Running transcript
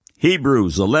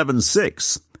Hebrews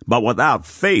 11:6. But without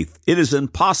faith it is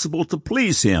impossible to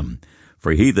please him.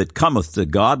 For he that cometh to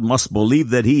God must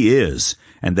believe that he is,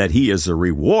 and that he is a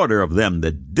rewarder of them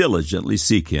that diligently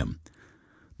seek him.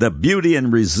 The beauty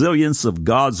and resilience of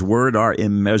God's word are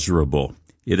immeasurable.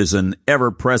 It is an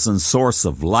ever-present source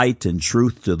of light and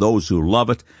truth to those who love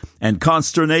it, and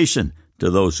consternation to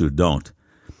those who don't.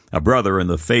 A brother in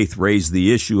the faith raised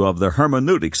the issue of the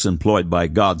hermeneutics employed by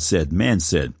God said, man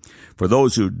said. For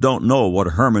those who don't know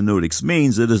what hermeneutics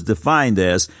means, it is defined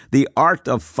as the art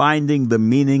of finding the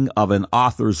meaning of an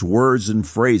author's words and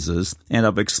phrases and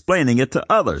of explaining it to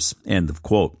others. End of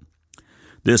quote.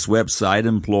 This website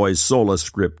employs sola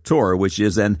scriptura, which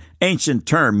is an ancient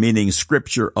term meaning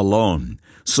scripture alone.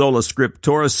 Sola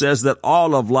scriptura says that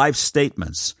all of life's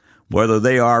statements, whether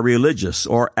they are religious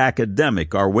or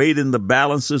academic, are weighed in the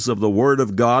balances of the Word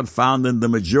of God found in the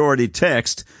majority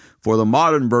text. For the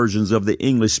modern versions of the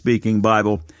English-speaking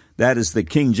Bible, that is the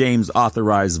King James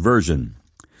Authorized Version.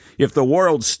 If the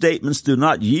world's statements do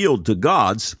not yield to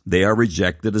God's, they are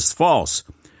rejected as false.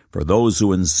 For those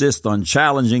who insist on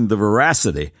challenging the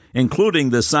veracity, including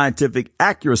the scientific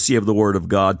accuracy of the Word of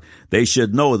God, they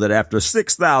should know that after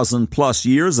 6,000 plus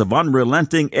years of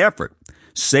unrelenting effort,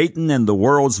 Satan and the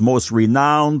world's most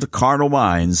renowned carnal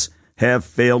minds have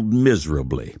failed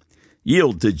miserably.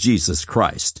 Yield to Jesus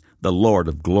Christ, the Lord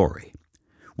of glory.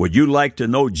 Would you like to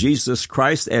know Jesus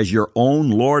Christ as your own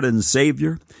Lord and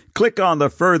Savior? Click on the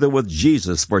Further with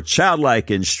Jesus for childlike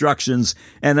instructions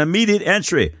and immediate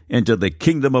entry into the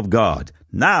kingdom of God.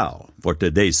 Now for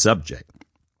today's subject.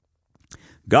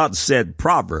 God said,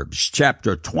 Proverbs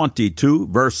chapter 22,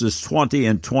 verses 20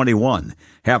 and 21,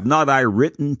 Have not I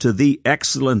written to thee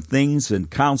excellent things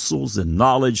and counsels and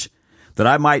knowledge, that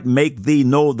I might make thee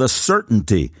know the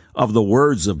certainty of the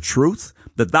words of truth,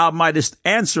 that thou mightest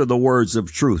answer the words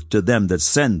of truth to them that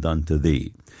send unto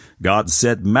thee. God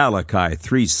said, Malachi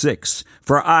 3:6,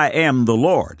 For I am the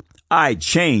Lord, I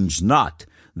change not.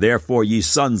 Therefore ye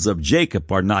sons of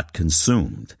Jacob are not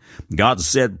consumed. God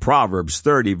said, Proverbs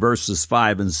 30, verses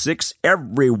 5 and 6,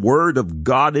 Every word of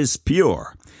God is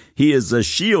pure. He is a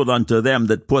shield unto them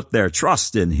that put their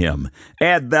trust in him.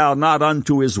 Add thou not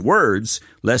unto his words,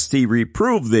 lest he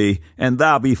reprove thee, and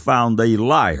thou be found a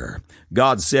liar.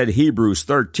 God said, Hebrews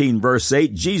 13, verse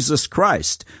 8, Jesus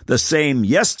Christ, the same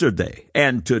yesterday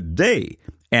and today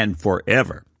and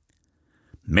forever.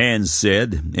 Man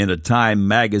said, in a Time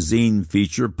magazine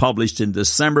feature published in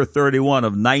December 31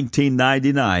 of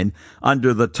 1999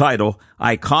 under the title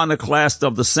Iconoclast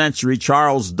of the Century,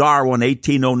 Charles Darwin,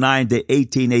 1809 to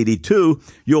 1882,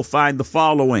 you'll find the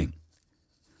following.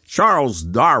 Charles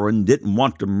Darwin didn't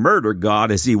want to murder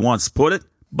God, as he once put it,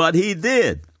 but he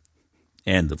did.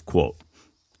 End of quote.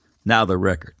 Now the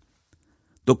record.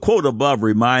 The quote above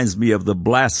reminds me of the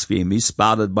blasphemy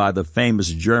spouted by the famous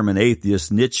German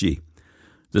atheist Nietzsche.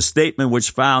 The statement which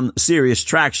found serious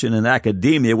traction in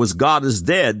academia was God is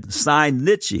dead, signed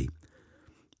Nietzsche.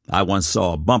 I once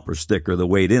saw a bumper sticker that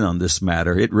weighed in on this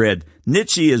matter. It read,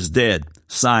 Nietzsche is dead,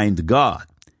 signed God.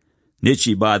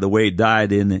 Nietzsche, by the way,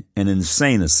 died in an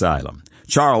insane asylum.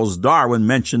 Charles Darwin,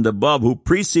 mentioned above, who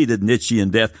preceded Nietzsche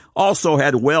in death, also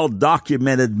had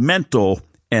well-documented mental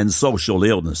and social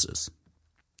illnesses.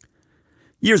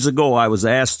 Years ago, I was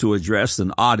asked to address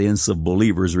an audience of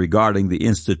believers regarding the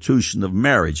institution of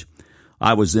marriage.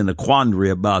 I was in a quandary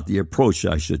about the approach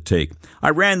I should take. I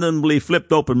randomly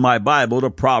flipped open my Bible to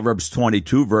Proverbs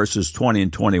 22, verses 20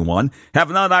 and 21.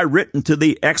 Have not I written to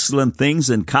thee excellent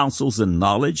things and counsels and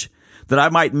knowledge, that I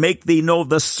might make thee know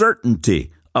the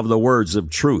certainty of the words of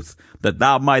truth, that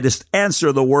thou mightest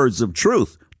answer the words of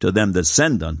truth to them that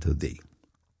send unto thee.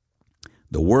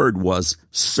 The word was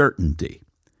certainty.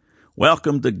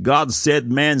 Welcome to God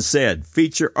Said, Man Said,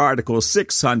 feature article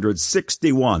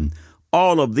 661.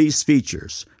 All of these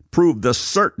features prove the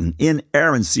certain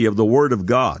inerrancy of the Word of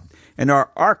God and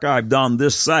are archived on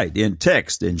this site in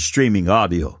text and streaming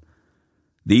audio.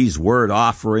 These word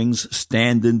offerings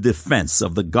stand in defense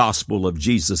of the gospel of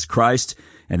Jesus Christ,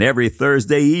 and every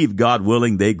Thursday Eve, God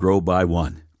willing, they grow by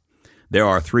one. There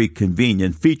are 3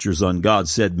 convenient features on God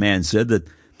Said, Man Said that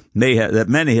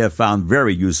many have found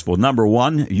very useful. Number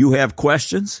 1, you have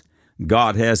questions,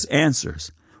 God has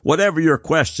answers. Whatever your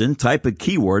question, type a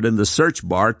keyword in the search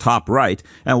bar top right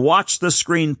and watch the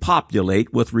screen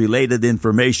populate with related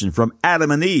information from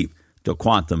Adam and Eve to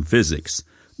quantum physics.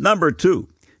 Number 2,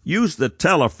 use the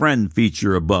Tell a Friend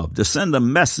feature above to send a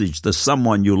message to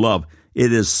someone you love.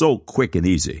 It is so quick and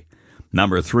easy.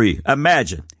 Number 3,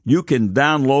 imagine you can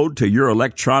download to your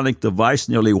electronic device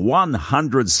nearly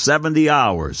 170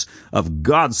 hours of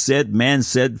God Said, Man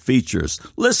Said features.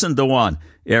 Listen to one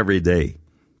every day.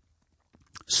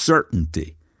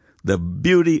 certainty. The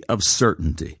beauty of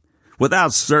certainty.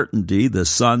 Without certainty, the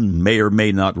sun may or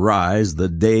may not rise, the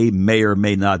day may or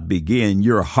may not begin,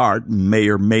 your heart may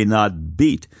or may not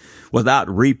beat. Without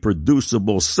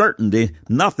reproducible certainty,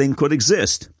 nothing could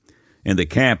exist. In the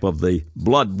camp of the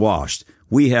blood-washed,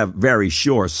 we have very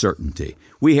sure certainty.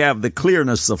 We have the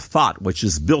clearness of thought which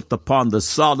is built upon the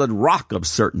solid rock of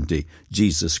certainty,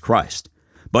 Jesus Christ.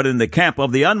 But in the camp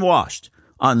of the unwashed,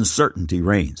 uncertainty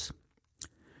reigns.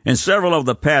 In several of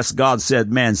the past God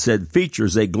Said, Man Said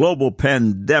features, a global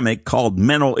pandemic called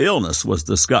mental illness was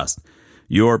discussed.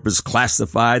 Europe is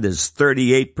classified as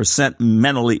 38%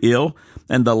 mentally ill,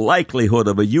 and the likelihood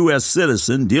of a U.S.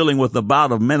 citizen dealing with a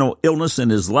bout of mental illness in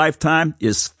his lifetime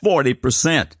is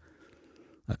 40%.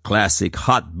 A classic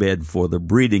hotbed for the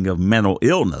breeding of mental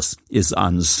illness is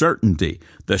uncertainty.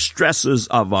 The stresses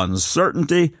of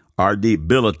uncertainty are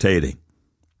debilitating.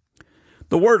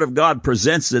 The Word of God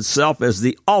presents itself as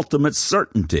the ultimate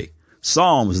certainty.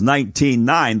 Psalms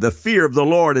 19:9, the fear of the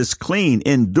Lord is clean,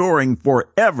 enduring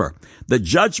forever. The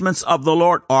judgments of the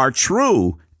Lord are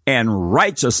true and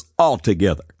righteous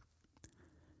altogether.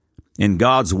 In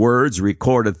God's words,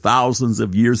 recorded thousands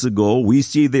of years ago, we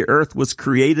see the earth was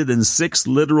created in 6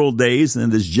 literal days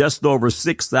and is just over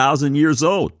 6,000 years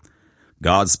old.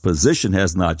 God's position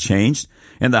has not changed.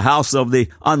 In the house of the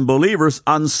unbelievers,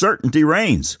 uncertainty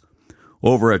reigns.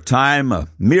 Over a time, a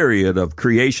myriad of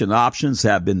creation options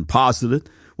have been posited,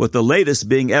 with the latest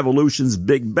being evolution's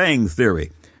Big Bang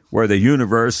theory, where the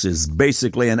universe is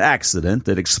basically an accident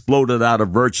that exploded out of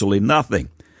virtually nothing.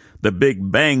 The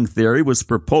Big Bang theory was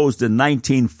proposed in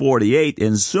 1948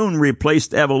 and soon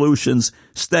replaced evolution's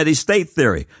steady-state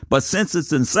theory. But since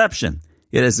its inception,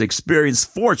 it has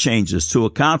experienced 4 changes to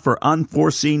account for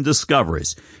unforeseen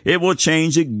discoveries. It will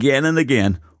change again and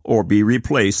again or be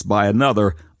replaced by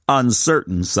another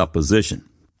uncertain supposition.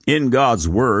 In God's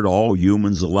Word, all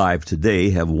humans alive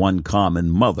today have one common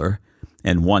mother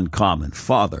and one common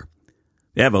father.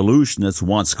 Evolutionists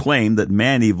once claimed that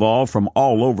man evolved from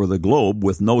all over the globe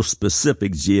with no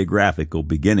specific geographical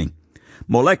beginning.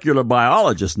 Molecular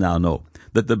biologists now know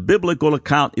that the biblical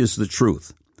account is the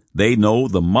truth. They know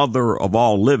the mother of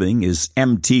all living is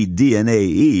mtDNA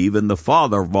Eve, and the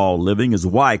father of all living is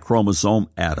Y chromosome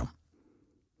Adam.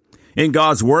 In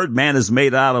God's Word, man is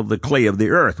made out of the clay of the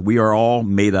earth. We are all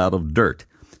made out of dirt.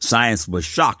 Science was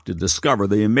shocked to discover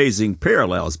the amazing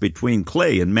parallels between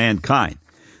clay and mankind.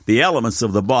 The elements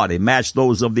of the body match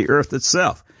those of the earth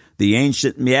itself. The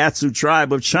ancient Miatsu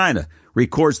tribe of China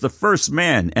records the first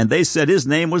man, and they said his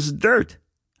name was Dirt.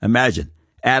 Imagine,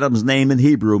 Adam's name in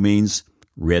Hebrew means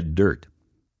red dirt.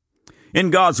 In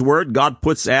God's Word, God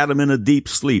puts Adam in a deep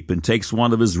sleep and takes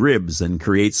one of his ribs and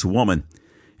creates woman.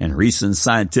 In recent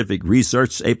scientific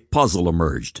research, a puzzle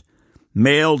emerged.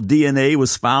 Male DNA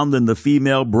was found in the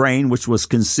female brain, which was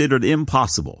considered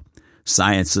impossible.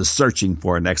 Science is searching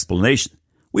for an explanation.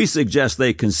 We suggest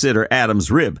they consider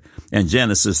Adam's rib in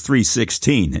Genesis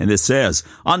 3:16, and it says,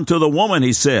 "Unto the woman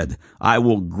he said, I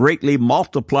will greatly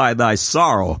multiply thy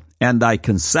sorrow and thy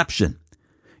conception.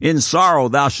 In sorrow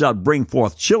thou shalt bring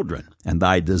forth children, and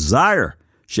thy desire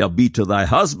shall be to thy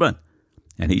husband,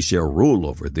 and he shall rule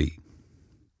over thee."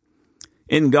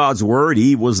 In God's Word,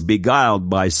 Eve was beguiled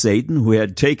by Satan, who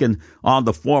had taken on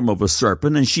the form of a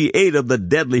serpent, and she ate of the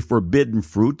deadly forbidden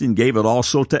fruit and gave it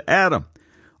also to Adam.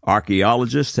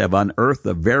 Archaeologists have unearthed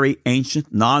a very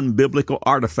ancient, non-biblical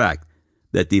artifact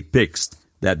that depicts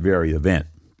that very event.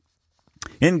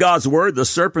 In God's Word, the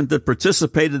serpent that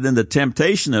participated in the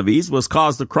temptation of Eve was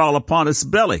caused to crawl upon its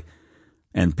belly,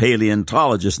 and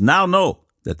paleontologists now know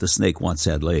that the snake once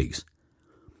had legs.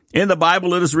 In the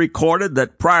Bible, it is recorded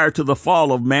that prior to the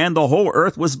fall of man, the whole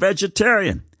earth was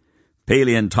vegetarian.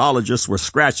 Paleontologists were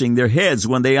scratching their heads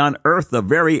when they unearthed a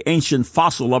very ancient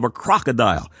fossil of a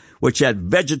crocodile, which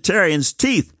had vegetarian's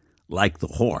teeth like the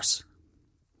horse.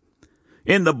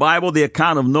 In the Bible, the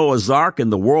account of Noah's Ark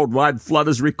and the worldwide flood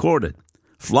is recorded.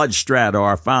 Flood strata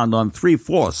are found on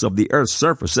 3/4 of the earth's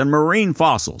surface, and marine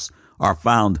fossils are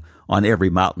found on every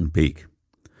mountain peak.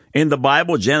 In the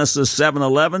Bible, Genesis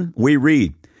 7:11, we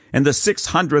read, "In the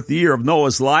 600th year of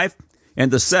Noah's life, in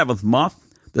the 7th month,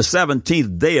 the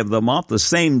 17th day of the month, the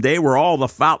same day were all the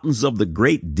fountains of the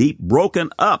great deep broken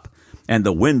up, and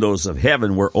the windows of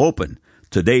heaven were open."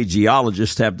 Today,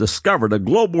 geologists have discovered a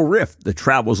global rift that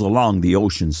travels along the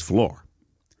ocean's floor.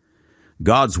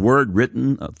 God's Word,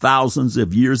 written thousands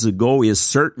of years ago, is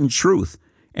certain truth,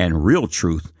 and real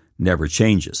truth never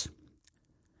changes.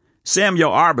 Samuel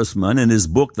Arbesman, in his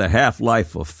book The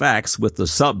Half-Life of Facts, with the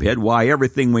subhead Why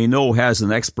Everything We Know Has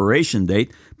an Expiration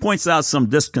Date, points out some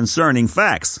disconcerting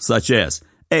facts, such as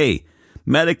A.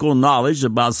 Medical knowledge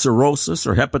about cirrhosis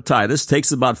or hepatitis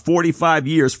takes about 45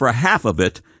 years for half of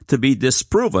it to be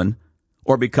disproven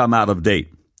or become out of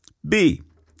date. B.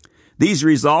 These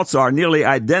results are nearly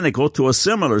identical to a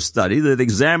similar study that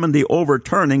examined the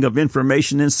overturning of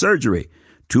information in surgery.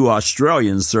 2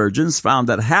 Australian surgeons found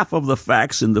that half of the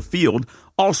facts in the field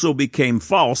also became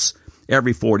false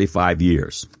every 45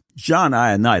 years. John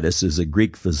Ioannidis is a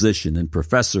Greek physician and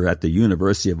professor at the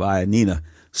University of Ioannina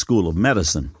School of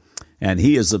Medicine, and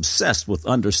he is obsessed with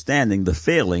understanding the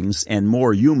failings and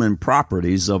more human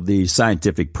properties of the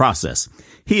scientific process.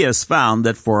 He has found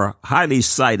that for highly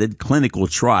cited clinical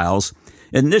trials,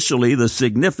 initially the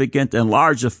significant and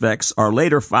large effects are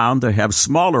later found to have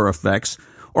smaller effects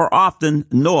or often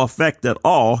no effect at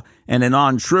all in a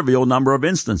non-trivial number of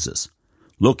instances.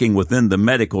 Looking within the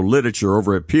medical literature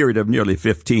over a period of nearly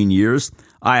 15 years,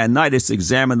 Ioannidis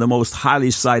examined the most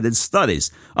highly cited studies.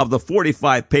 Of the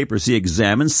 45 papers he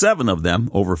examined, 7 of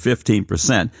them, over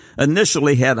 15%,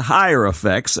 initially had higher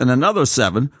effects, and another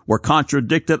 7 were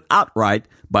contradicted outright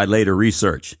by later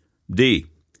research. D.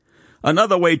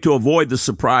 Another way to avoid the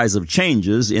surprise of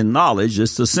changes in knowledge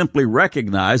is to simply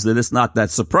recognize that it's not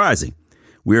that surprising.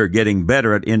 We are getting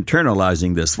better at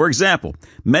internalizing this. For example,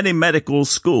 many medical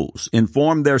schools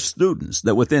inform their students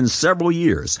that within several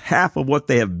years, half of what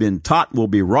they have been taught will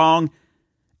be wrong,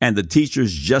 and the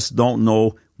teachers just don't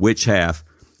know which half.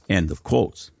 End of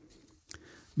quotes.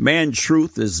 Man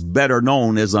truth is better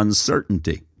known as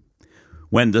uncertainty.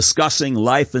 When discussing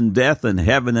life and death and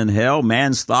heaven and hell,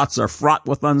 man's thoughts are fraught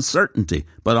with uncertainty.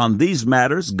 But on these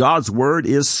matters, God's word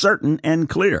is certain and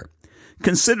clear.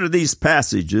 Consider these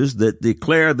passages that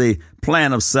declare the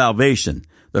plan of salvation.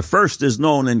 The first is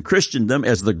known in Christendom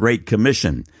as the Great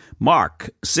Commission. Mark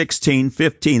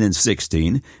 16:15 and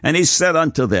 16, and he said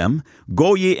unto them,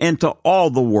 Go ye into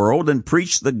all the world and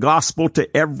preach the gospel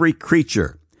to every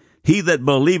creature. He that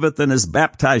believeth and is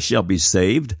baptized shall be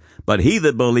saved, but he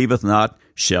that believeth not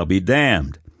shall be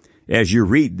damned. As you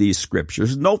read these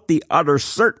scriptures, note the utter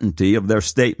certainty of their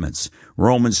statements.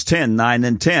 Romans 10:9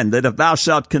 and 10, that if thou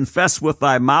shalt confess with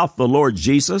thy mouth the Lord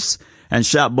Jesus, and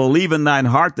shalt believe in thine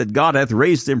heart that God hath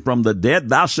raised him from the dead,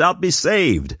 thou shalt be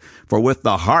saved. For with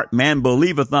the heart man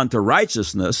believeth unto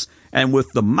righteousness, and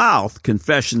with the mouth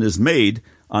confession is made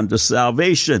unto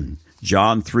salvation.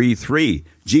 John 3:3,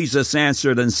 Jesus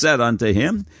answered and said unto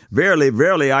him, Verily,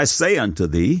 verily, I say unto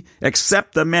thee,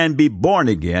 except a man be born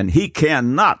again, he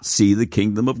cannot see the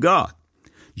kingdom of God.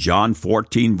 John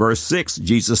 14, verse 6,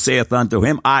 Jesus saith unto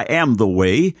him, I am the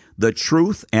way, the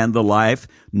truth, and the life.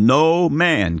 No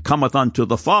man cometh unto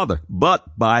the Father,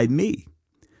 but by me.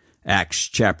 Acts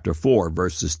chapter 4,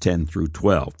 verses 10 through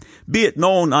 12. Be it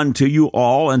known unto you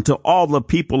all and to all the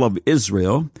people of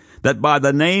Israel, that by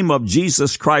the name of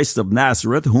Jesus Christ of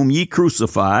Nazareth, whom ye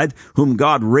crucified, whom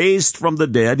God raised from the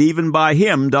dead, even by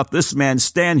him doth this man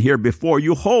stand here before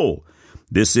you whole.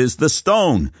 This is the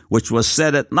stone which was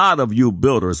set at naught of you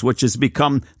builders, which is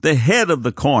become the head of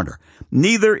the corner.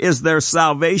 Neither is there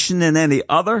salvation in any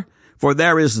other, for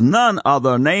there is none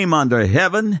other name under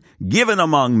heaven given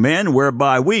among men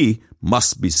whereby we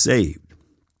must be saved.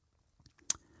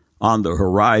 On the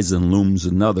horizon looms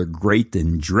another great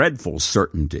and dreadful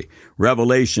certainty.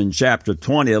 Revelation chapter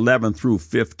 20, 11 through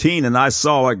 15, and I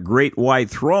saw a great white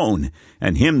throne,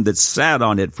 and him that sat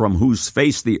on it, from whose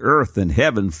face the earth and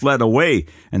heaven fled away,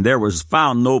 and there was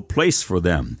found no place for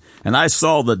them. And I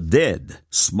saw the dead,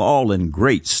 small and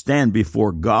great, stand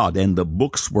before God, and the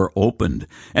books were opened.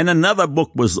 And another book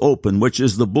was opened, which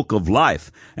is the book of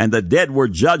life. And the dead were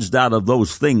judged out of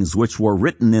those things which were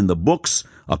written in the books,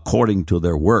 according to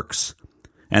their works.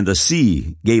 And the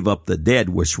sea gave up the dead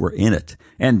which were in it,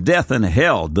 and death and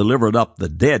hell delivered up the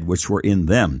dead which were in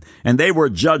them. And they were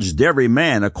judged every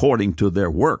man according to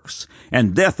their works.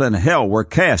 And death and hell were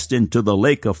cast into the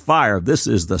lake of fire. This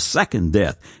is the second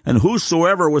death. And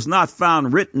whosoever was not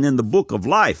found written in the book of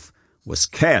life was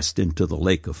cast into the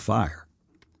lake of fire.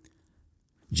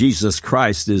 Jesus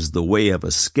Christ is the way of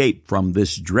escape from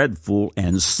this dreadful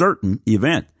and certain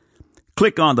event.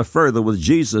 Click on the Further with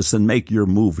Jesus and make your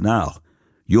move now.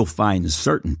 You'll find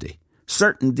certainty.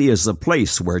 Certainty is a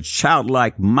place where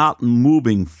childlike,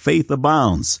 mountain-moving faith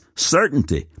abounds.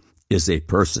 Certainty is a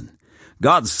person.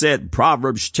 God said,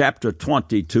 Proverbs chapter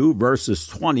 22, verses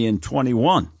 20 and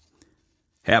 21,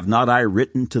 Have not I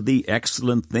written to thee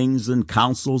excellent things and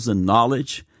counsels and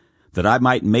knowledge, that I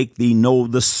might make thee know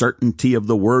the certainty of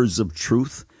the words of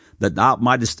truth, that thou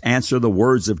mightest answer the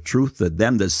words of truth to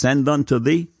them that send unto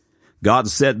thee? God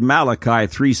said, Malachi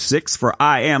 3:6, For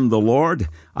I am the Lord,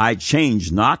 I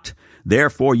change not.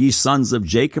 Therefore ye sons of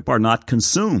Jacob are not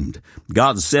consumed.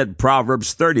 God said,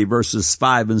 Proverbs 30 verses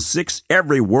 5 and 6,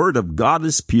 every word of God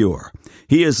is pure.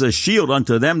 He is a shield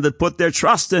unto them that put their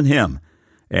trust in him.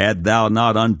 Add thou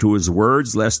not unto his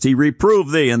words, lest he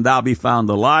reprove thee, and thou be found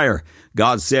a liar.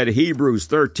 God said, Hebrews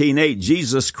 13:8,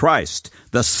 Jesus Christ,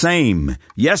 the same,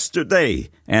 yesterday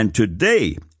and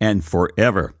today and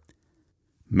forever.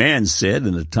 Man said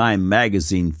in a Time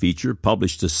magazine feature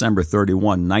published December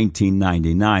 31,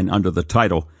 1999, under the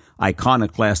title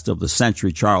Iconoclast of the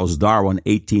Century, Charles Darwin,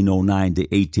 1809 to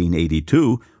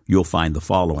 1882, you'll find the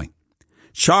following.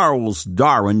 Charles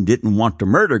Darwin didn't want to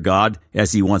murder God,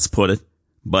 as he once put it,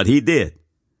 but he did.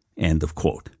 End of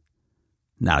quote.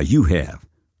 Now you have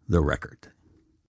the record.